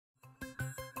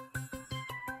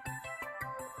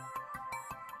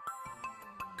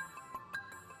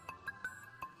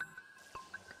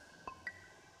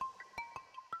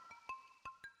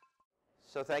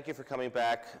So thank you for coming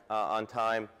back on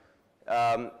time.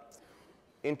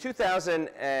 In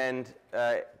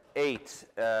 2008,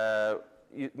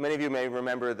 many of you may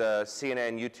remember the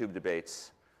CNN YouTube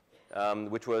debates,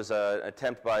 which was an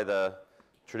attempt by the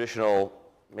traditional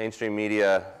mainstream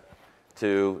media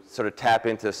to sort of tap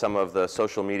into some of the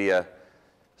social media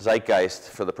zeitgeist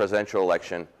for the presidential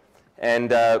election.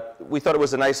 And we thought it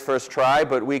was a nice first try,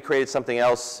 but we created something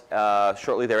else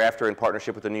shortly thereafter in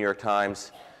partnership with the New York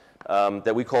Times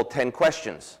that we called 10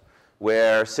 Questions,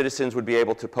 where citizens would be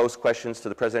able to post questions to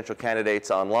the presidential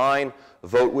candidates online,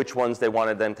 vote which ones they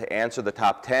wanted them to answer, the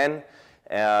top 10.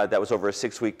 That was over a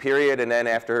 6-week period, and then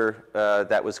after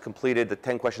that was completed, the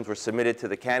 10 questions were submitted to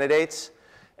the candidates,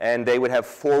 and they would have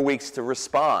 4 weeks to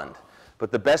respond.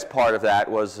 But the best part of that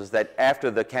was that after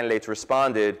the candidates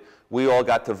responded, we all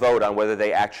got to vote on whether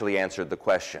they actually answered the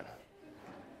question.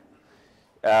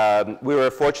 We were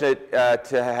fortunate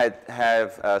to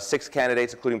have 6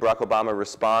 candidates, including Barack Obama,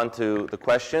 respond to the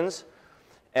questions.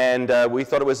 And we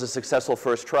thought it was a successful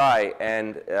first try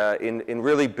and in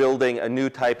really building a new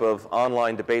type of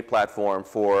online debate platform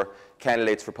for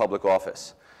candidates for public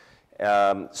office.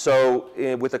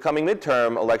 With the coming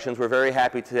midterm elections, we're very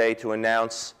happy today to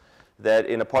announce that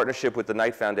in a partnership with the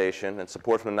Knight Foundation and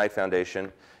support from the Knight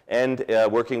Foundation and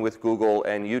working with Google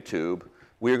and YouTube,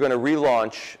 we're going to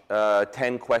relaunch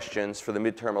 10 questions for the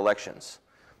midterm elections.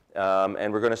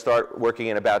 And we're going to start working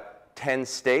in about 10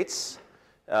 states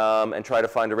and try to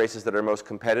find the races that are most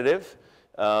competitive.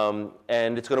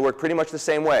 And it's going to work pretty much the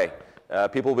same way.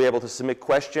 People will be able to submit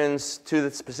questions to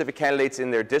the specific candidates in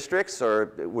their districts,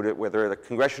 or whether the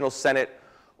congressional, Senate,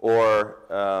 or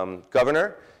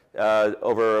governor,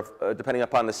 over, depending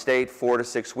upon the state, 4 to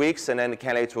 6 weeks, and then the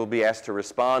candidates will be asked to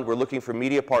respond. We're looking for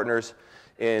media partners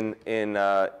in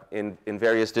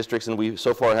various districts, and we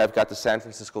so far have got the San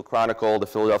Francisco Chronicle, the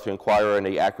Philadelphia Inquirer, and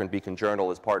the Akron Beacon Journal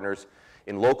as partners.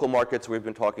 In local markets, we've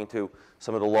been talking to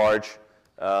some of the large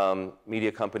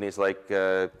media companies like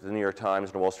the New York Times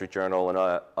and the Wall Street Journal and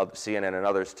CNN and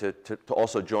others to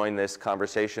also join this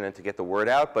conversation and to get the word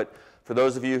out. But for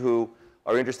those of you who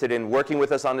are interested in working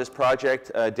with us on this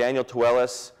project, Daniel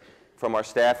Tuelis from our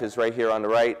staff is right here on the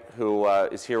right, who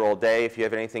is here all day. If you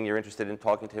have anything you're interested in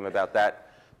talking to him about that,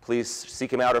 please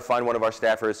seek him out or find one of our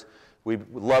staffers. We'd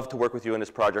love to work with you in this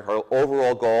project. Our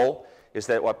overall goal is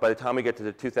that by the time we get to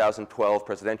the 2012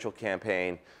 presidential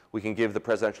campaign, we can give the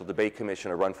Presidential Debate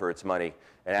Commission a run for its money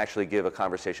and actually give a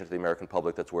conversation to the American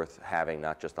public that's worth having,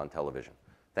 not just on television.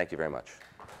 Thank you very much.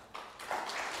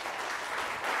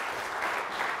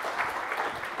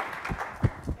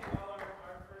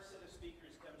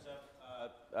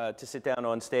 To sit down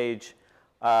on stage.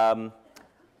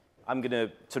 I'm going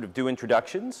to sort of do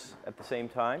introductions at the same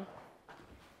time.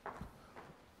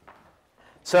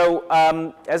 So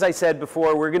as I said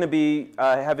before, we're going to be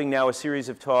having now a series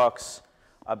of talks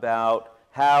about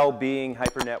how being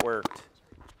hyper-networked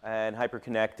and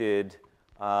hyper-connected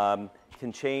can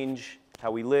change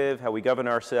how we live, how we govern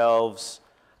ourselves,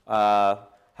 how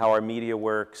our media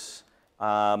works.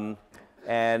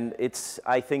 And it's,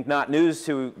 I think, not news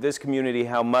to this community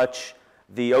how much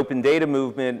the open data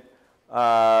movement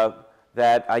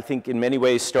that I think in many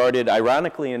ways started,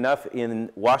 ironically enough, in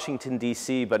Washington,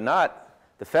 D.C., but not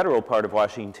the federal part of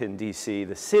Washington, D.C.,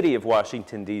 the city of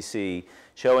Washington, D.C.,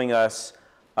 showing us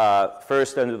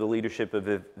first under the leadership of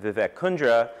Vivek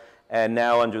Kundra and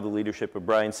now under the leadership of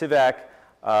Brian Sivak,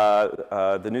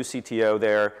 the new CTO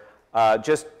there,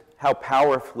 just how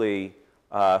powerfully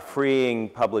freeing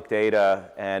public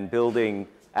data and building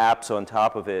apps on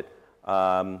top of it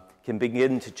can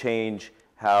begin to change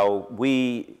how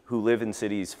we who live in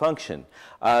cities function.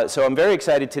 So I'm very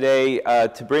excited today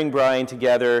to bring Brian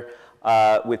together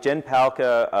with Jen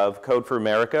Pahlka of Code for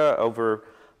America over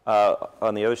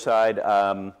on the other side,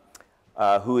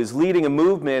 who is leading a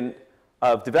movement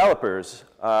of developers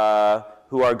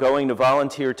who are going to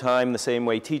volunteer time the same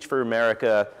way Teach for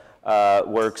America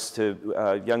works,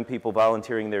 to young people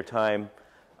volunteering their time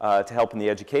to help in the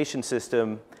education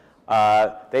system.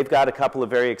 They've got a couple of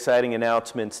very exciting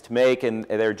announcements to make, and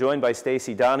they're joined by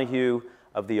Stacey Donahue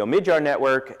of the Omidyar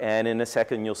Network, and in a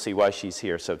second you'll see why she's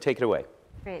here. So take it away.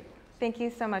 Great. Thank you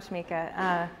so much,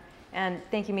 Mika. And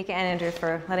thank you, Mika and Andrew,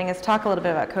 for letting us talk a little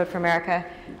bit about Code for America.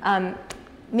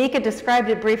 Mika described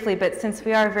it briefly, but since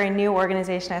we are a very new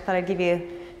organization, I thought I'd give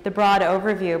you the broad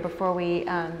overview before we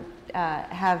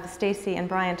have Stacey and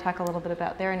Brian talk a little bit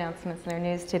about their announcements and their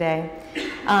news today.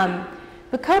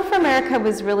 But Code for America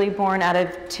was really born out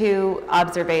of 2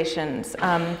 observations.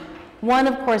 One,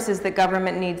 of course, is that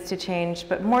government needs to change,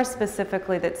 but more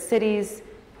specifically that cities,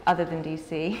 other than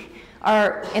DC,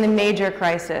 are in a major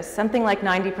crisis. Something like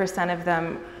 90% of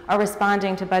them are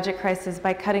responding to budget crises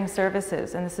by cutting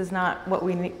services, and this is not what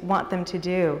we want them to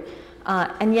do.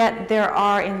 And yet there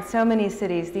are in so many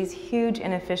cities these huge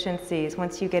inefficiencies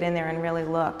once you get in there and really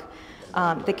look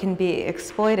that can be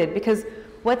exploited. Because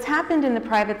what's happened in the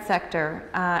private sector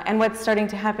and what's starting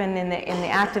to happen in the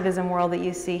activism world that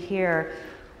you see here,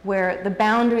 where the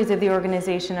boundaries of the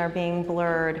organization are being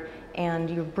blurred and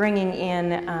you're bringing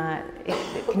in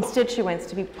constituents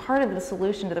to be part of the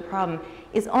solution to the problem,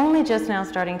 is only just now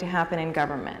starting to happen in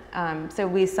government. So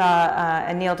we saw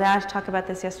Anil Dash talk about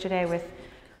this yesterday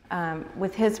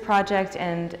with his project,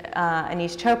 and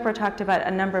Anish Chopra talked about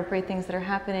a number of great things that are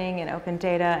happening in open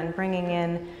data and bringing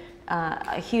in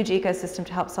a huge ecosystem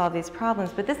to help solve these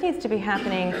problems. But this needs to be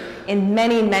happening in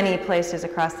many, many places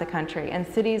across the country, and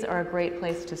cities are a great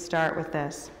place to start with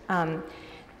this.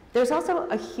 There's also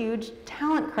a huge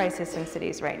talent crisis in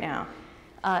cities right now.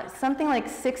 Something like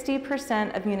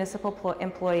 60% of municipal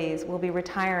employees will be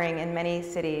retiring in many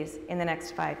cities in the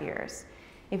next 5 years.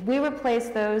 If we replace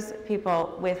those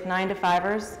people with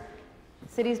 9-to-5ers,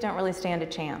 cities don't really stand a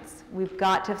chance. We've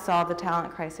got to solve the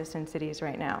talent crisis in cities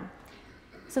right now.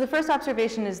 So the first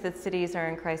observation is that cities are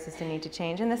in crisis and need to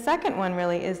change. And the second one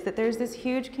really is that there's this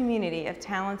huge community of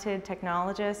talented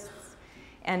technologists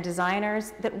and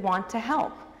designers that want to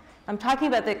help. I'm talking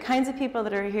about the kinds of people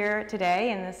that are here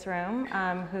today in this room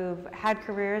who've had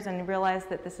careers and realize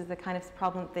that this is the kind of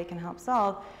problem that they can help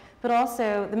solve, but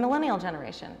also the millennial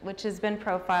generation, which has been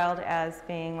profiled as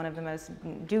being one of the most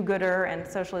do-gooder and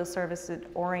socially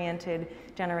service-oriented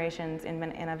generations in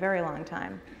a very long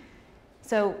time.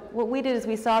 So what we did is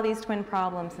we saw these twin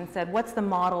problems and said, what's the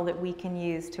model that we can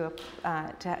use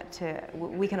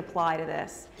we can apply to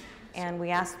this? And we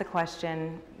asked the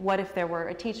question, what if there were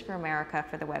a Teach for America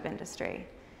for the web industry?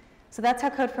 So that's how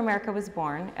Code for America was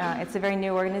born. It's a very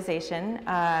new organization.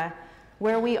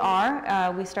 Where we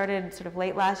are, we started sort of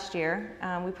late last year.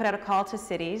 We put out a call to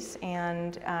cities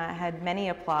and had many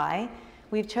apply.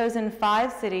 We've chosen 5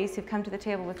 cities who've come to the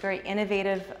table with very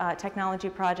innovative technology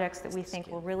projects that we think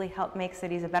will really help make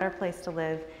cities a better place to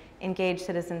live, engage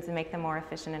citizens, and make them more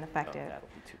efficient and effective.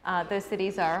 Those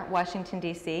cities are Washington,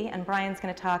 D.C., and Brian's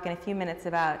going to talk in a few minutes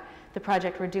about the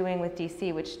project we're doing with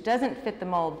D.C., which doesn't fit the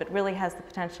mold, but really has the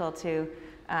potential to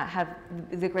have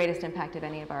the greatest impact of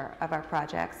any of our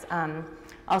projects.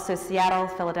 Also Seattle,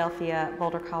 Philadelphia,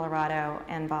 Boulder, Colorado,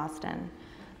 and Boston.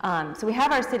 So we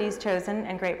have our cities chosen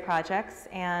and great projects,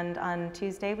 and on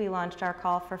Tuesday we launched our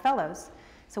call for fellows.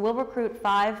 So we'll recruit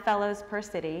 5 fellows per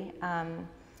city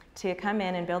to come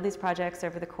in and build these projects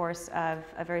over the course of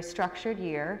a very structured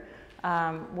year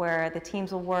where the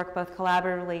teams will work both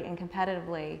collaboratively and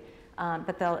competitively.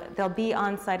 But they'll be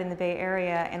on site in the Bay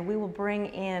Area, and we will bring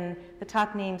in the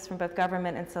top names from both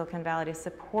government and Silicon Valley to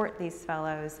support these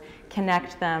fellows,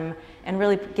 connect them, and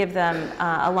really give them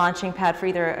a launching pad for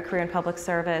either a career in public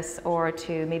service or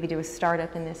to maybe do a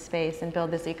startup in this space and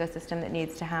build this ecosystem that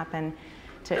needs to happen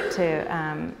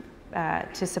to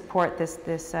support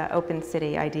this open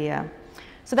city idea.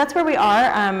 So that's where we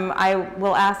are. I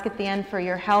will ask at the end for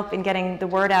your help in getting the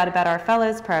word out about our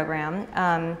fellows program.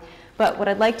 But what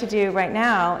I'd like to do right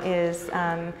now is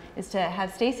to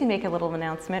have Stacy make a little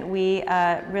announcement. We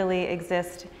really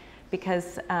exist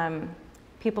because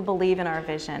people believe in our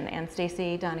vision, and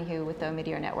Stacy Donahue with the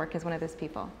Omidyar Network is one of those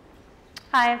people.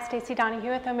 Hi, I'm Stacy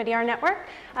Donahue with Omidyar Network.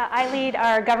 I lead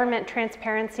our government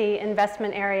transparency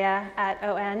investment area at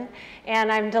ON,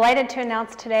 and I'm delighted to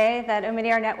announce today that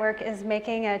Omidyar Network is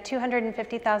making a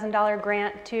 $250,000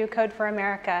 grant to Code for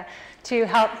America to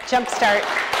help jumpstart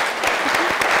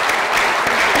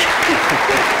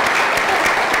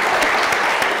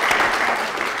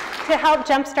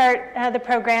the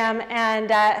program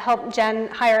and help Jen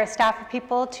hire a staff of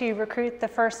people to recruit the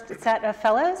first set of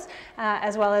fellows,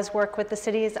 as well as work with the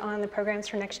cities on the programs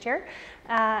for next year.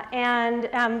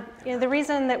 The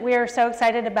reason that we're so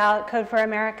excited about Code for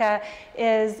America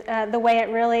is the way it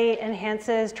really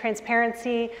enhances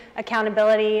transparency,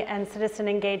 accountability, and citizen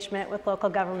engagement with local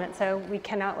government. So we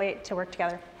cannot wait to work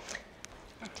together.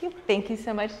 Thank you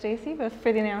so much, Stacy, both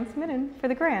for the announcement and for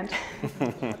the grant,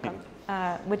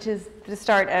 which is the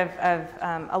start of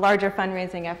a larger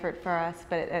fundraising effort for us,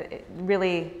 but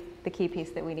really the key piece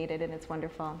that we needed, and it's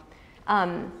wonderful.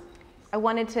 I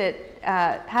wanted to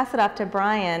pass it off to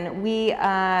Brian.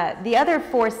 The other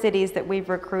 4 cities that we've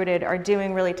recruited are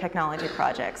doing really technology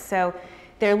projects. So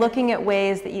they're looking at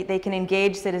ways that they can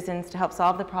engage citizens to help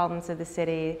solve the problems of the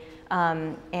city.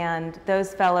 And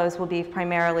those fellows will be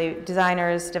primarily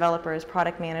designers, developers,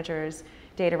 product managers,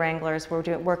 data wranglers.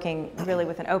 We're working really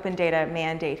with an open data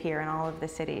mandate here in all of the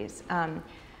cities.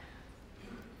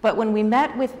 But when we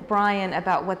met with Brian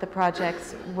about what the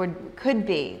projects could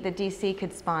be that DC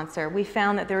could sponsor, we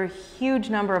found that there are a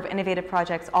huge number of innovative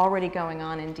projects already going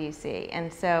on in DC.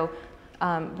 And so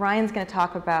Brian's going to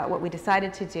talk about what we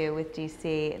decided to do with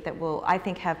DC that will, I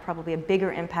think, have probably a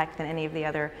bigger impact than any of the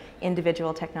other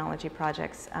individual technology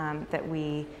projects that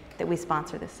we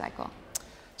sponsor this cycle.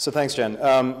 So thanks, Jen.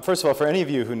 First of all, for any of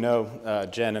you who know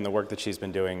Jen and the work that she's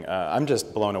been doing, I'm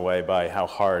just blown away by how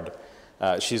hard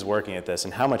she's working at this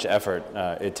and how much effort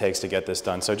it takes to get this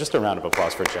done. So just a round of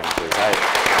applause for Jen, please. I'm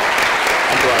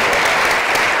blown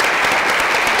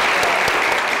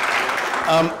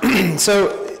away.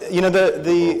 So, you know,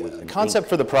 the concept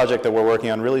for the project that we're working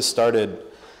on really started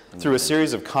through a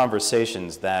series of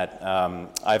conversations that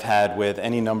I've had with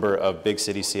any number of big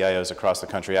city CIOs across the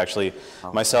country. Actually,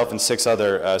 myself and 6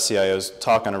 other CIOs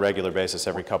talk on a regular basis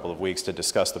every couple of weeks to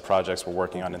discuss the projects we're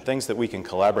working on and things that we can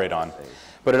collaborate on.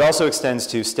 But it also extends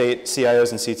to state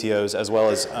CIOs and CTOs, as well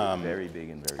as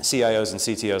CIOs and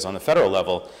CTOs on the federal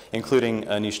level, including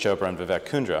Anish Chopra and Vivek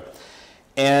Kundra.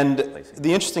 And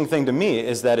the interesting thing to me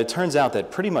is that it turns out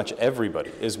that pretty much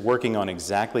everybody is working on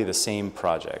exactly the same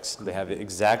projects. They have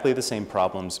exactly the same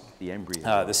problems,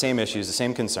 the same issues, the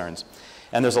same concerns.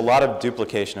 And there's a lot of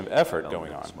duplication of effort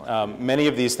going on. Many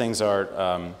of these things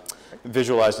are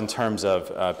visualized in terms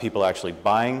of people actually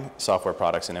buying software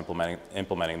products and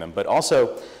implementing them. But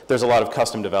also, there's a lot of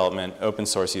custom development, open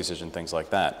source usage, and things like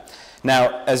that.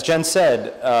 Now, as Jen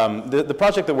said, the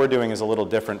project that we're doing is a little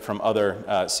different from other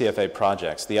CFA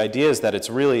projects. The idea is that it's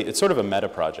sort of a meta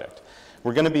project.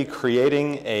 We're going to be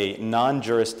creating a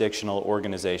non-jurisdictional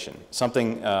organization,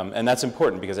 something, and that's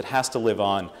important because it has to live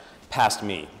on past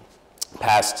me,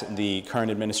 past the current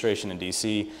administration in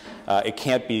DC. It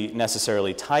can't be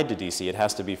necessarily tied to DC. It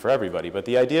has to be for everybody. But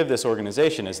the idea of this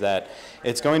organization is that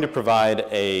it's going to provide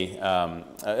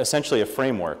essentially a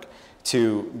framework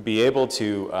to be able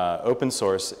to open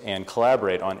source and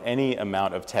collaborate on any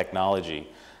amount of technology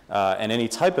and any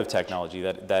type of technology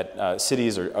that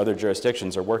cities or other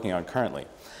jurisdictions are working on currently.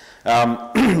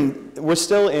 We're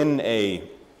still in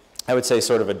I would say,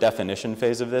 sort of a definition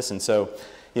phase of this, and so,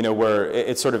 you know,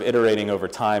 it's sort of iterating over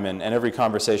time, and every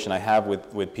conversation I have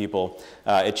with people,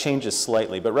 it changes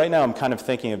slightly. But right now I'm kind of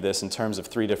thinking of this in terms of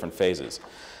 3 different phases.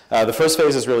 The first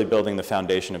phase is really building the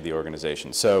foundation of the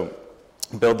organization. So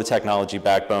build the technology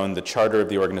backbone, the charter of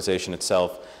the organization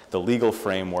itself, the legal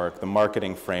framework, the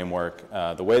marketing framework,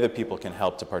 the way that people can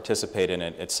help to participate in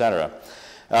it, et cetera.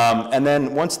 And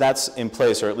then once that's in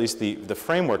place, or at least the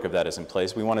framework of that is in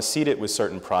place, we want to seed it with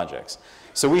certain projects.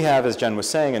 So we have, as Jen was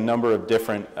saying, a number of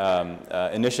different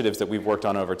initiatives that we've worked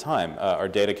on over time. Our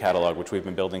data catalog, which we've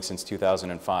been building since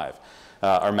 2005.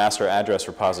 Our master address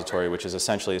repository, which is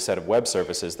essentially a set of web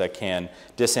services that can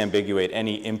disambiguate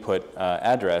any input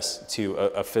address to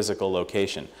a physical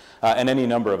location, and any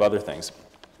number of other things.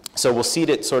 So we'll seed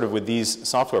it sort of with these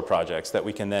software projects that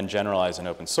we can then generalize in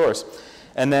open source.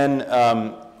 And then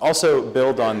also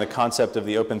build on the concept of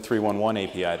the Open 311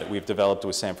 API that we've developed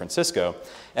with San Francisco,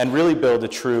 and really build a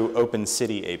true open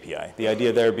city API. The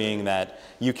idea there being that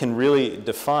you can really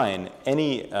define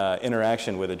any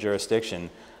interaction with a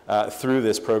jurisdiction through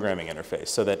this programming interface,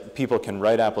 so that people can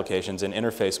write applications and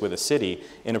interface with a city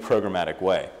in a programmatic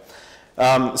way.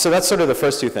 So that's sort of the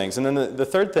first 2 things. And then the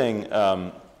third thing,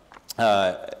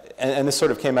 and this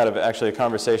sort of came out of actually a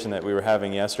conversation that we were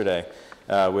having yesterday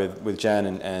with Jen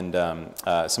and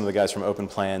some of the guys from Open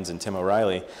Plans and Tim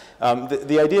O'Reilly.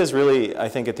 The idea is really, I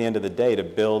think, at the end of the day, to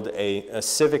build a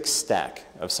civic stack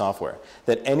of software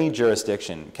that any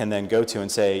jurisdiction can then go to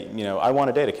and say, you know, I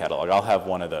want a data catalog, I'll have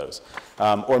one of those.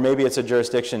 Or maybe it's a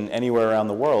jurisdiction anywhere around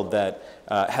the world that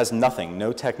has nothing,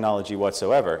 no technology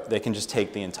whatsoever. They can just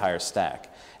take the entire stack.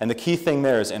 And the key thing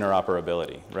there is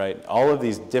interoperability, right? All of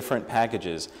these different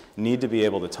packages need to be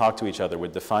able to talk to each other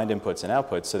with defined inputs and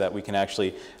outputs so that we can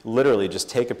actually literally just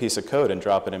take a piece of code and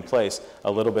drop it in place,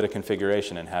 a little bit of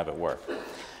configuration, and have it work.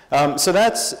 So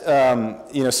that's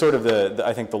you know, sort of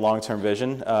I think the long-term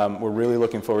vision. We're really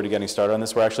looking forward to getting started on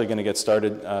this. We're actually going to get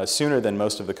started sooner than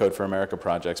most of the Code for America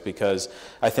projects, because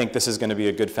I think this is going to be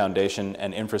a good foundation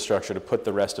and infrastructure to put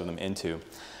the rest of them into.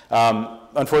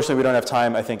 Unfortunately, we don't have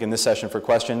time, I think, in this session for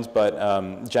questions, but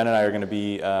Jen and I are going to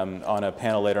be on a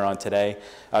panel later on today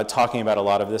talking about a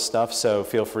lot of this stuff, so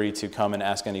feel free to come and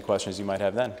ask any questions you might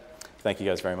have then. Thank you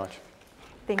guys very much.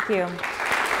 Thank you.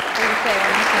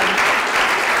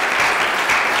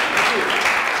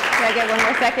 Can I get one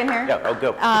more second here? Yeah, I'll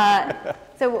go.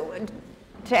 So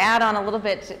to add on a little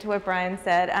bit to what Brian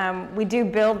said, we do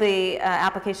build the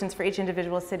applications for each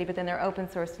individual city, but then they're open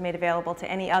source, made available to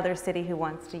any other city who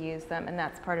wants to use them, and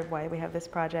that's part of why we have this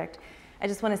project. I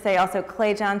just want to say also,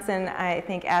 Clay Johnson, I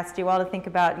think, asked you all to think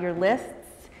about your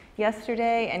lists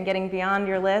yesterday and getting beyond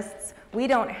your lists. We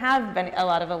don't have a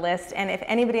lot of a list, and if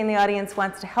anybody in the audience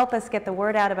wants to help us get the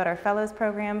word out about our Fellows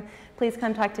Program, please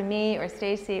come talk to me or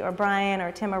Stacy or Brian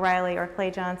or Tim O'Reilly or Clay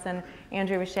Johnson.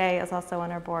 Andrew Richey is also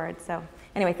on our board. So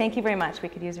anyway, thank you very much. We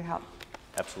could use your help.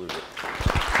 Absolutely.